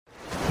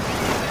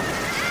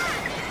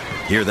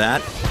Hear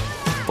that?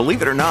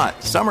 Believe it or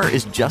not, summer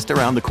is just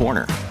around the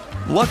corner.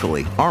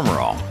 Luckily, Armor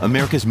All,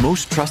 America's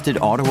most trusted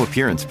auto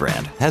appearance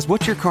brand, has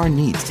what your car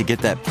needs to get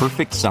that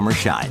perfect summer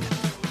shine.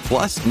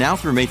 Plus, now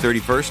through May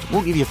 31st,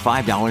 we'll give you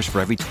 $5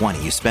 for every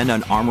 $20 you spend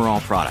on Armor All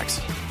products.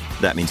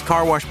 That means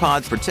car wash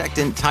pods,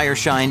 protectant, tire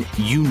shine,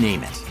 you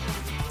name it.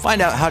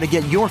 Find out how to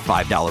get your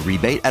 $5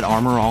 rebate at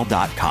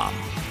armorall.com.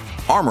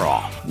 Armor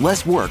All,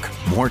 less work,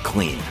 more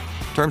clean.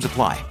 Terms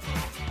apply.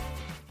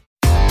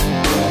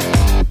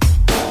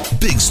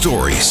 Big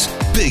stories,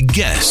 big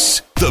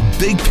guests, the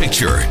big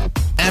picture.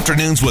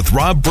 Afternoons with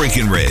Rob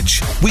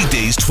Breckenridge.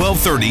 Weekdays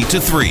 12:30 to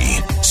 3,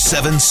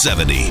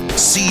 770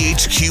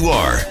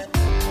 CHQR.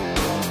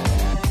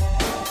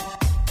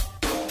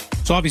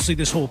 So obviously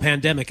this whole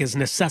pandemic has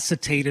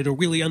necessitated a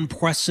really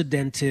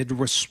unprecedented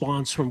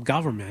response from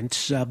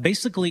government,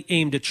 basically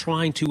aimed at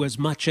trying to, as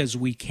much as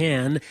we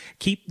can,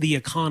 keep the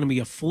economy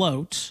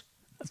afloat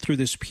through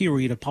this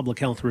period of public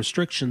health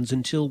restrictions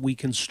until we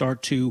can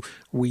start to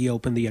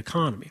reopen the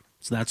economy.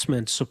 So that's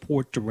meant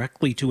support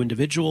directly to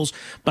individuals,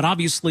 but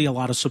obviously a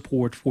lot of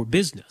support for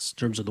business in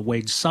terms of the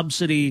wage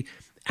subsidy,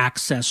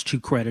 access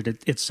to credit,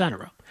 et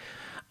cetera.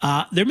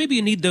 There may be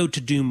a need, though, to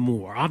do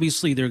more.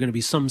 Obviously, there are going to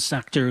be some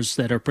sectors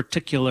that are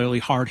particularly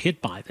hard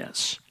hit by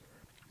this.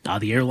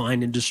 The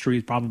airline industry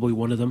is probably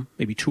one of them,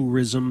 maybe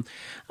tourism,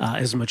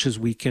 as much as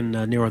we can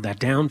narrow that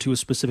down to a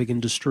specific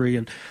industry.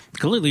 And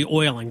clearly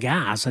oil and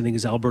gas, I think,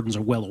 as Albertans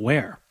are well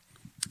aware.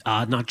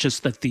 Not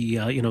just that the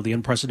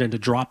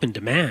unprecedented drop in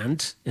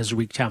demand has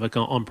wreaked havoc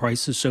on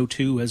prices, so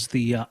too as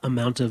the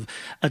amount of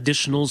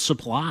additional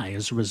supply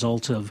as a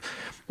result of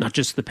not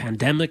just the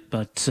pandemic,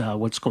 but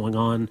what's going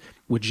on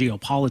with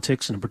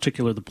geopolitics, and in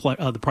particular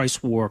the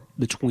price war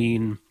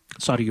between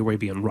Saudi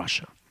Arabia and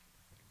Russia.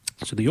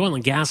 So the oil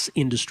and gas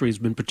industry has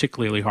been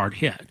particularly hard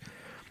hit.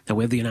 Now,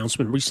 we have the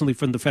announcement recently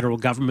from the federal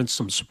government,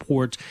 some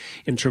support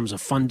in terms of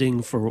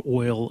funding for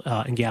oil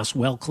and gas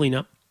well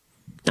cleanup.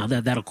 Now,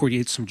 that'll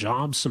create some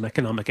jobs, some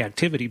economic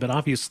activity, but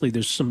obviously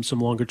there's some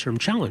longer-term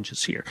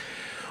challenges here,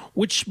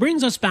 which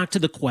brings us back to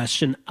the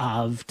question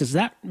of, does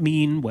that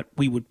mean what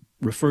we would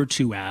refer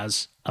to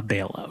as a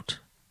bailout?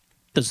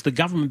 Does the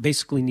government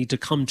basically need to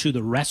come to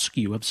the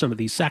rescue of some of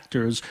these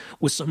sectors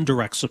with some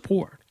direct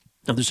support?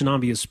 Now, there's an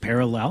obvious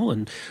parallel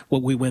in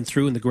what we went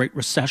through in the Great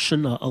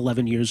Recession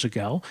 11 years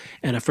ago,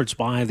 and efforts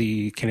by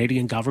the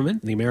Canadian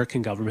government, the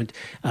American government,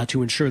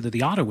 to ensure that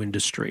the auto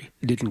industry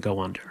didn't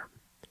go under.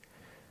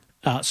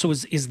 So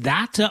is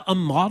that a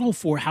model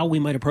for how we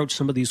might approach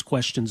some of these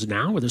questions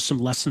now? Are there some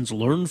lessons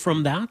learned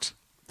from that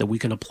we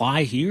can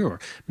apply here,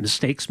 or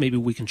mistakes maybe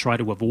we can try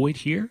to avoid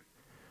here?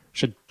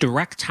 Should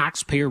direct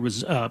taxpayer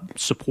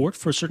support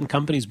for certain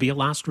companies be a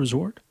last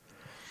resort?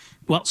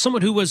 Well,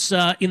 someone who was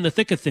in the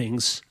thick of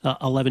things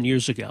 11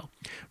 years ago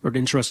wrote an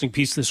interesting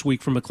piece this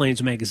week from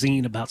Maclean's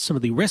magazine about some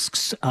of the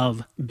risks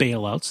of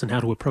bailouts and how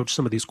to approach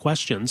some of these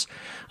questions.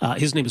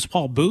 His name is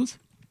Paul Booth.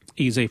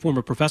 He's a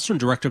former professor and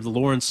director of the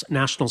Lawrence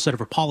National Center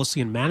for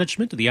Policy and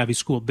Management at the Ivy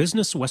School of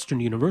Business,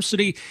 Western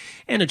University,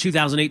 and in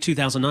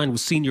 2008-2009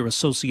 was Senior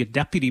Associate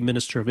Deputy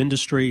Minister of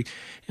Industry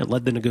and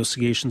led the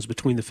negotiations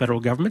between the federal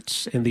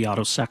government and the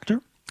auto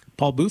sector.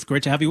 Paul Booth,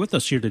 great to have you with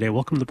us here today.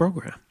 Welcome to the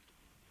program.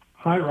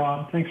 Hi,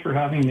 Rob. Thanks for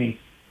having me.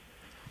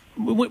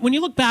 When you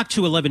look back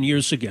to 11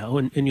 years ago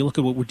and you look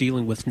at what we're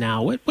dealing with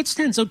now, what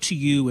stands out to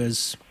you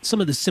as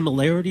some of the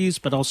similarities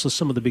but also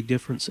some of the big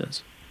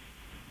differences?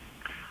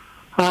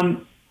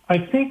 I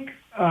think,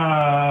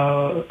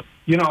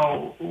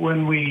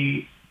 when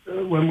we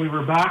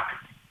were back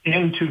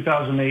in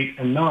 2008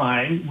 and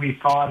 9, we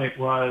thought it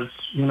was,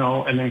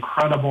 an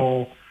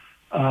incredible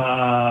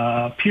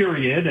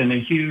period and a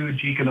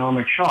huge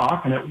economic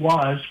shock, and it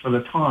was for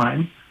the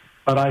time.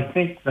 But I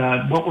think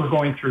that what we're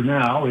going through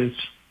now is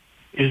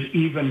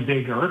even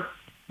bigger,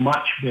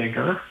 much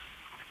bigger.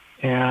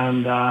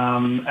 And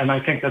I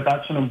think that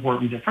that's an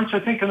important difference. I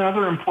think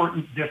another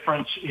important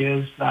difference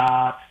is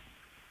that,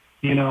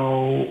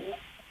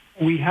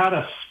 we had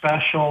a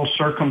special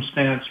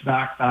circumstance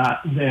back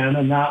then,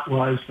 and that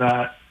was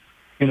that,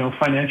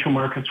 financial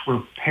markets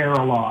were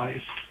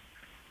paralyzed.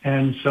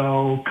 And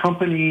so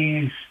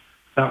companies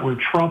that were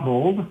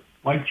troubled,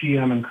 like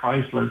GM and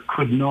Chrysler,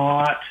 could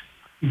not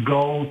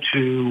go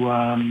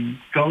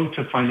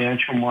to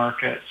financial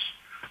markets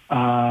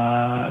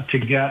to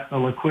get the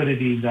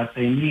liquidity that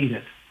they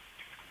needed.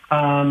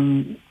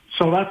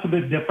 So that's a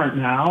bit different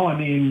now. I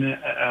mean,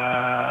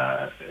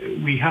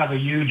 we have a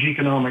huge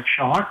economic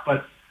shock,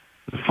 but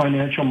the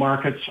financial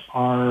markets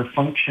are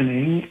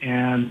functioning,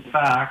 and in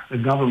fact, the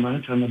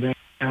government and the Bank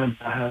of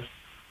Canada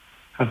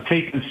have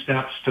taken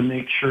steps to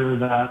make sure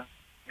that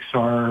banks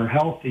are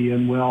healthy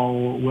and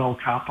well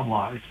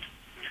capitalized.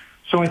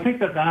 So I think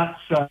that's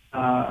those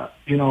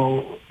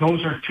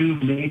are two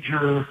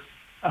major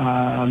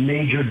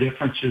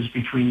differences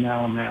between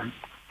now and then.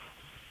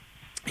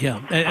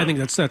 Yeah, I think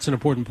that's an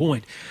important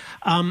point.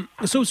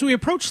 So we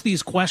approach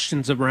these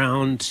questions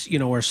around,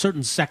 are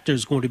certain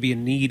sectors going to be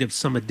in need of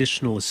some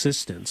additional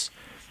assistance?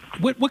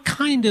 What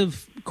kind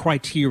of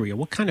criteria,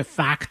 what kind of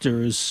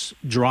factors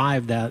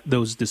drive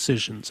those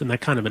decisions and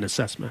that kind of an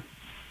assessment?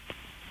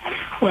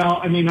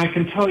 Well, I mean, I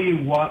can tell you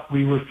what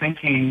we were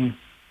thinking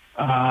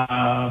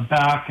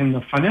back in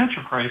the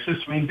financial crisis.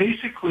 I mean,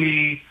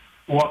 basically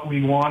what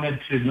we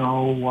wanted to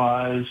know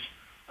was,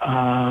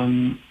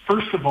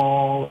 first of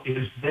all,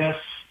 is this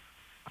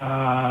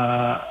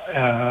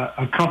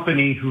a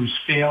company whose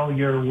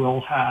failure will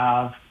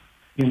have,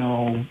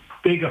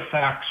 big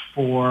effects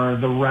for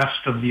the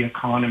rest of the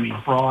economy,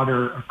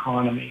 broader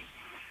economy.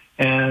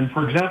 And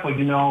for example,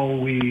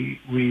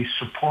 we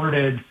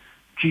supported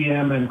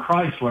GM and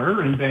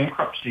Chrysler in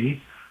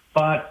bankruptcy,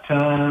 but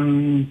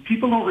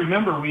people don't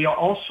remember we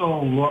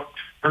also looked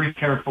very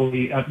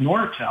carefully at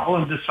Nortel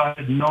and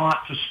decided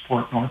not to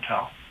support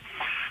Nortel.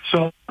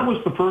 So that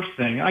was the first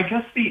thing. I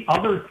guess the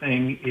other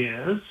thing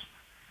is,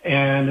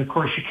 and of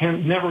course you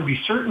can never be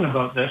certain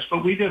about this,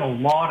 but we did a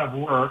lot of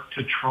work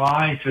to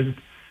try to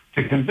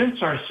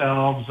convince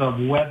ourselves of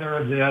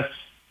whether this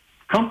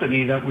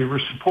company that we were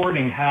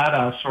supporting had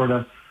a sort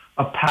of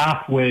a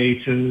pathway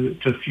to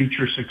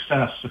future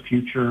success, to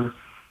future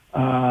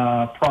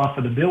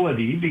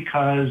profitability,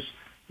 because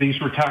these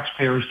were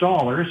taxpayers'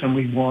 dollars, and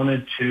we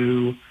wanted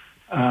to,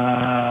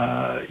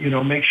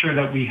 make sure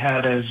that we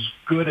had as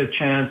good a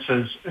chance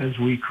as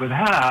we could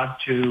have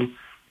to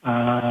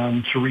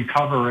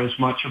recover as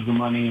much of the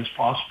money as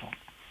possible.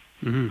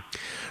 Mm-hmm.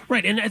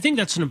 Right, and I think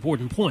that's an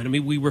important point. I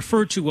mean, we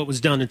refer to what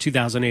was done in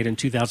 2008 and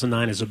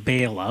 2009 as a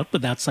bailout,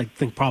 but that's, I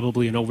think,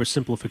 probably an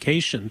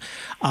oversimplification.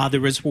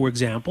 There is, for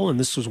example, and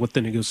this was what the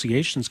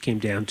negotiations came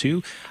down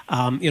to,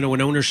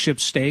 an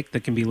ownership stake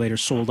that can be later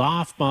sold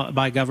off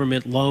by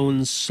government,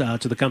 loans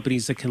to the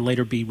companies that can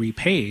later be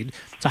repaid.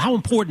 So how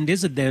important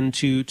is it then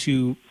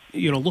to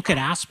look at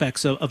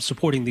aspects of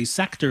supporting these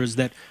sectors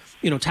that,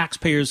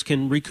 taxpayers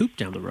can recoup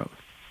down the road?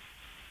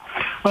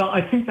 Well,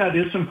 I think that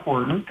is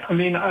important. I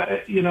mean,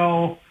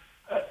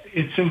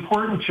 it's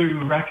important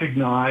to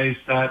recognize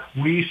that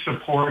we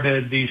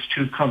supported these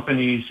two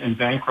companies in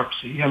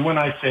bankruptcy. And when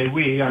I say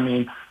we, I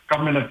mean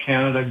Government of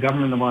Canada,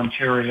 Government of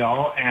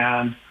Ontario,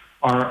 and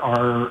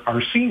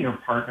our senior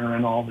partner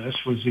in all this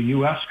was the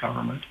U.S.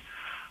 government,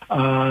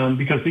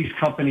 because these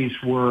companies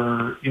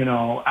were,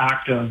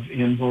 active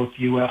in both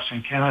U.S.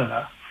 and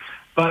Canada.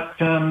 But,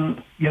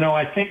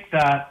 I think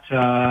that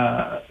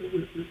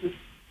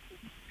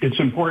it's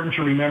important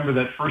to remember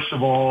that, first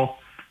of all,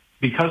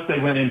 because they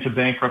went into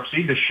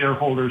bankruptcy, the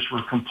shareholders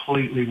were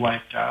completely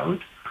wiped out.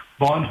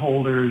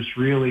 Bondholders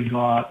really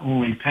got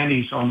only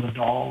pennies on the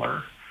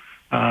dollar.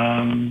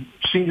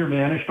 Senior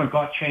management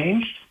got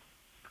changed.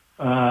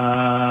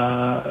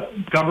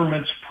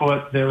 Governments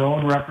put their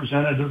own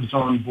representatives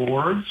on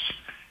boards.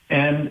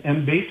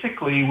 And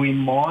basically, we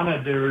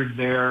monitored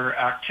their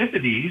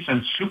activities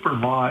and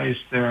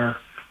supervised their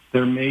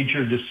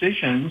major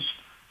decisions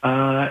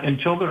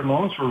until their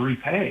loans were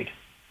repaid.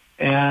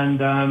 And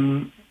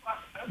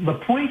the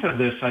point of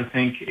this, I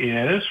think,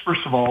 is,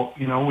 first of all,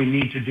 we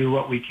need to do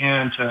what we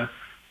can to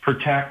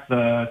protect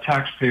the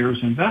taxpayers'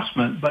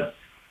 investment. But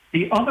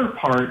the other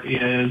part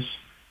is,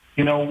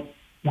 we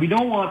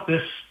don't want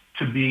this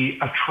to be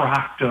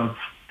attractive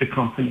to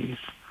companies.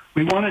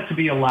 We want it to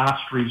be a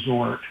last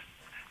resort.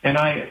 And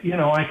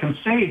I can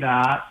say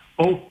that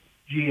both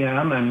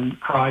GM and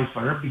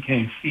Chrysler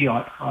became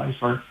Fiat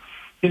Chrysler,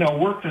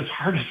 worked as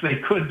hard as they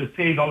could to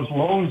pay those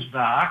loans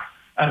back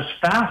as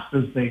fast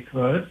as they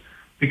could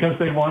because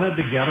they wanted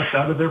to get us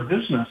out of their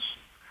business.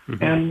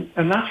 Mm-hmm.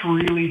 And that's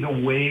really the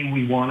way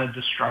we wanted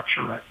to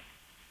structure it.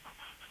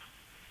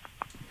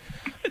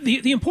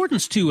 The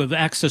importance, too, of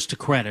access to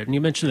credit, and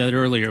you mentioned that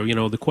earlier,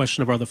 the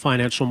question of are the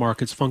financial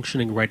markets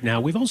functioning right now.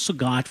 We've also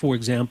got, for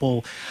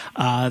example,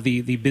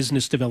 the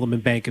Business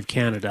Development Bank of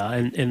Canada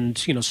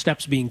and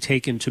steps being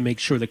taken to make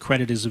sure that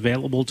credit is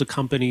available to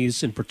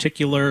companies in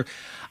particular.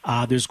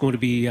 There's going to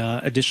be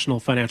additional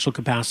financial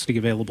capacity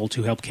available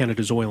to help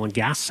Canada's oil and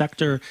gas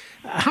sector.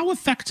 How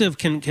effective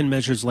can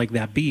measures like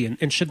that be?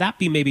 And should that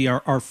be maybe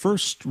our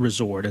first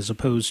resort as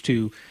opposed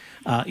to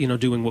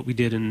doing what we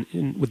did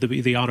with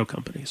the auto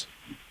companies?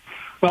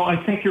 Well, I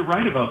think you're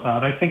right about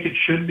that. I think it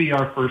should be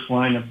our first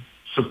line of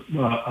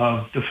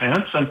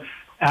defense. And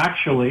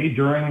actually,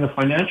 during the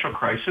financial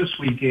crisis,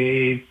 we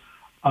gave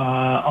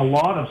a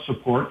lot of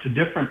support to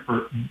different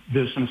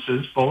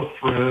businesses, both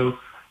through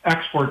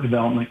Export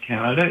Development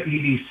Canada,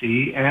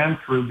 EDC, and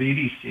through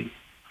BDC.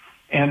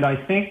 And I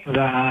think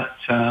that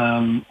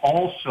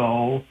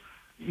also,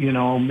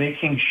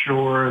 making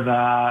sure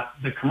that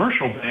the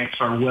commercial banks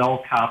are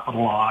well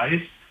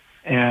capitalized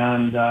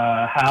and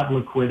have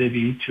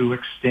liquidity to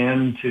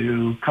extend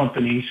to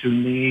companies who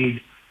need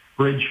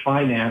bridge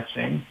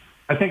financing.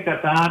 I think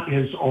that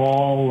is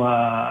all,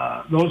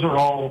 those are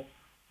all,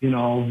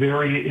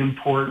 very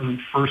important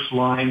first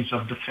lines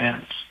of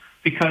defense.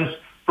 Because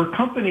for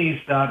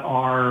companies that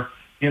are,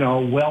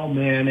 well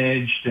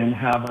managed and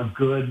have a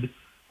good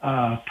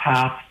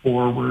path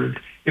forward,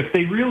 if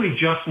they really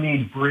just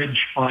need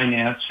bridge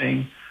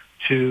financing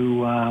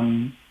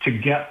to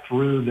get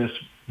through this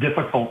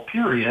difficult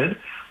period,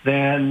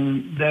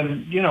 then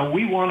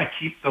we want to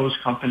keep those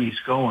companies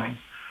going.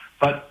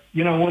 But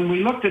when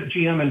we looked at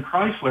GM and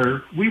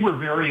Chrysler, we were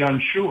very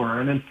unsure,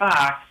 and in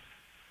fact,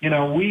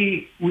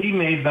 we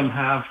made them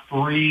have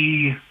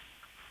 3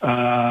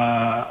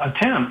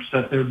 attempts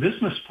at their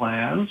business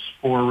plans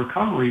for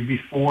recovery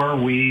before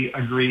we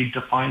agreed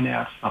to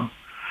finance them.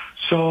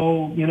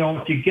 So,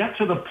 if you get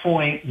to the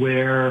point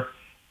where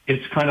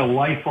it's kind of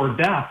life or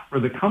death for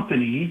the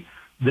company,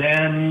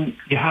 then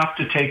you have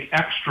to take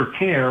extra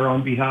care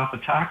on behalf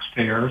of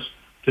taxpayers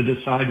to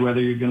decide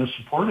whether you're going to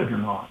support it or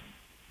not.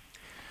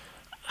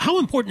 How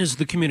important is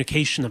the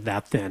communication of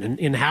that then,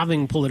 in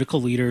having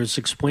political leaders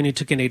explaining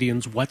to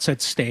Canadians what's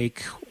at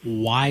stake,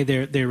 why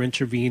they're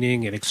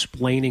intervening, and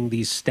explaining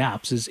these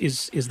steps?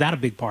 Is that a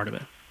big part of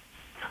it?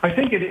 I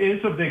think it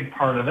is a big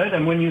part of it.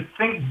 And when you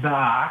think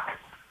back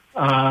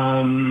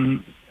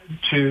to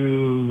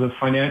the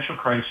financial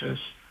crisis,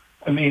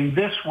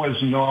 this was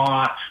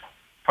not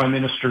Prime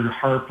Minister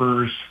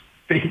Harper's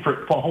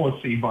favorite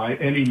policy by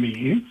any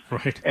means.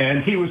 Right.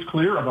 And he was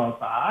clear about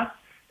that.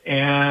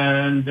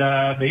 And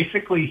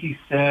basically he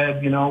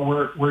said,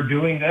 we're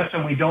doing this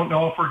and we don't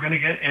know if we're going to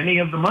get any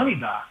of the money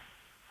back.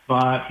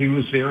 But he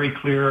was very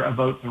clear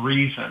about the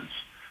reasons.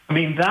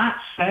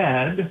 That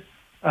said,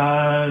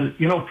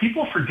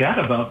 people forget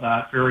about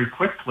that very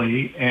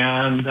quickly.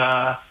 And,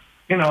 I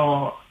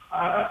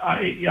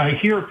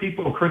hear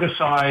people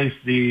criticize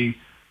the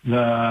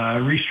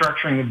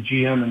restructuring of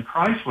GM and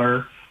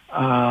Chrysler,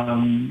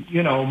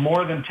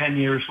 more than 10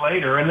 years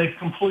later, and they've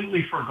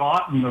completely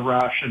forgotten the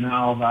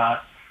rationale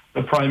that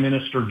the Prime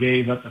Minister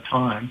gave at the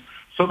time.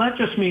 So that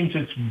just means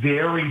it's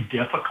very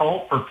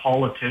difficult for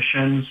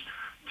politicians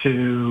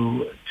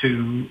to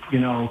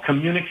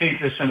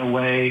communicate this in a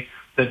way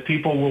that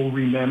people will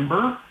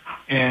remember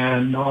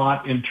and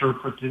not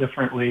interpret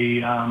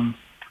differently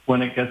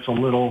when it gets a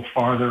little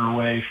farther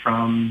away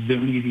from the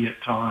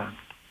immediate time.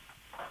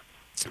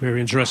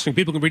 Very interesting.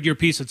 People can read your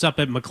piece. It's up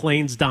at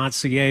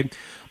macleans.ca.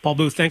 Paul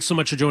Booth, thanks so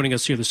much for joining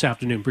us here this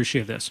afternoon.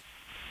 Appreciate this.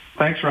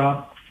 Thanks,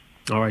 Rob.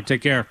 All right,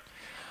 take care.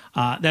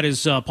 That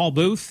is Paul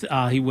Booth.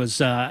 He was,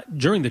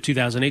 during the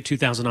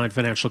 2008-2009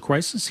 financial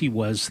crisis, he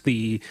was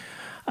the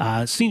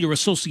Senior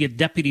Associate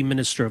Deputy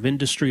Minister of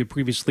Industry, had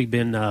previously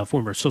been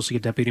former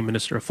Associate Deputy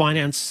Minister of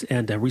Finance,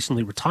 and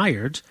recently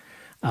retired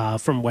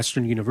from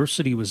Western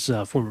University. He was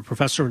former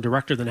professor and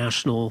director of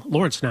the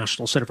Lawrence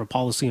National Center for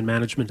Policy and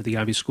Management at the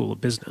Ivey School of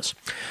Business.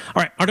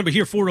 All right, our number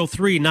here,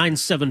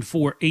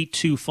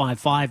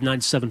 403-974-8255,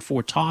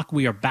 974-TALK.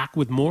 We are back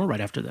with more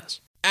right after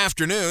this.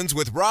 Afternoons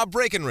with Rob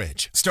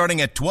Breckenridge,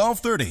 starting at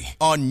 12:30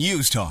 on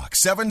News Talk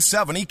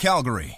 770 Calgary.